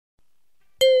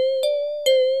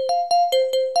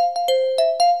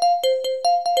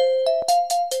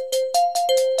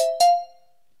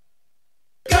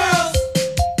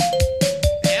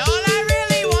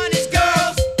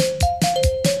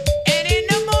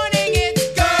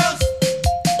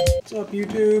up,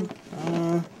 YouTube?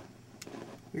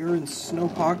 We're in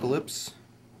Snowpocalypse.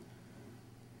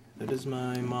 That is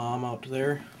my mom out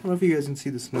there. I don't know if you guys can see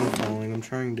the snow falling. I'm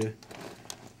trying to,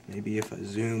 maybe if I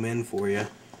zoom in for you.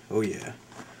 Oh yeah,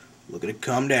 look at it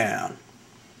come down.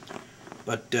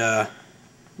 But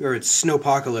we're at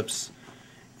Snowpocalypse,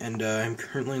 and I'm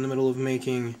currently in the middle of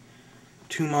making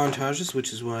 2 montages,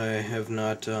 which is why I have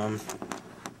not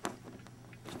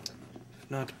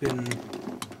been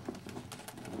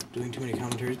doing too many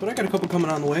commentaries, but I got a couple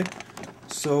coming on the way.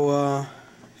 So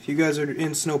if you guys are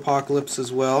in Snowpocalypse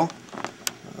as well,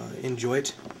 enjoy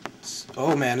it.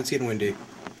 Oh man, it's getting windy.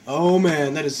 Oh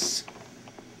man, that is...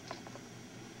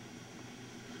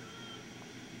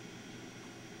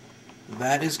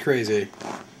 that is crazy.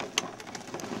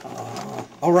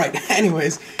 Alright,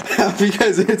 anyways, if you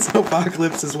guys are in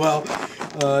Snowpocalypse as well,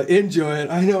 enjoy it.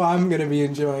 I know I'm going to be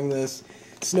enjoying this.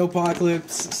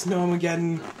 Snowpocalypse,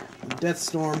 Snowmageddon, Death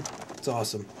Storm. It's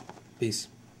awesome. Peace.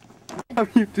 I'm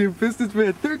YouTube, Pistons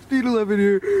Man 1311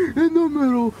 here, in the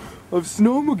middle of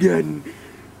Snowmageddon.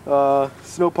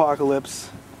 Snowpocalypse.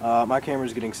 My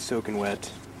camera's getting soaking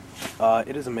wet.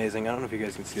 It is amazing. I don't know if you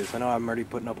guys can see this. I know I'm already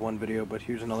putting up one video, but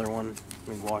here's another one.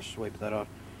 Let me wipe that off.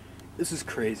 This is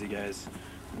crazy, guys.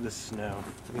 Look at this snow.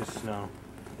 Look at this snow.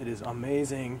 It is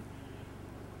amazing.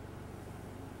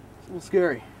 It's a little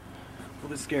scary. A little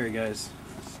bit scary, guys.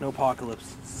 Snowpocalypse.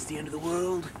 Is this the end of the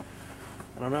world?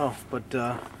 I don't know, but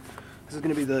this is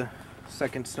going to be the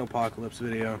second Snowpocalypse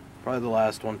video. Probably the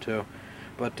last one, too.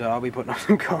 But I'll be putting up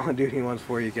some Call of Duty ones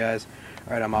for you guys.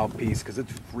 Alright, I'm out. Peace, because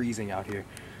it's freezing out here.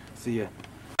 See ya.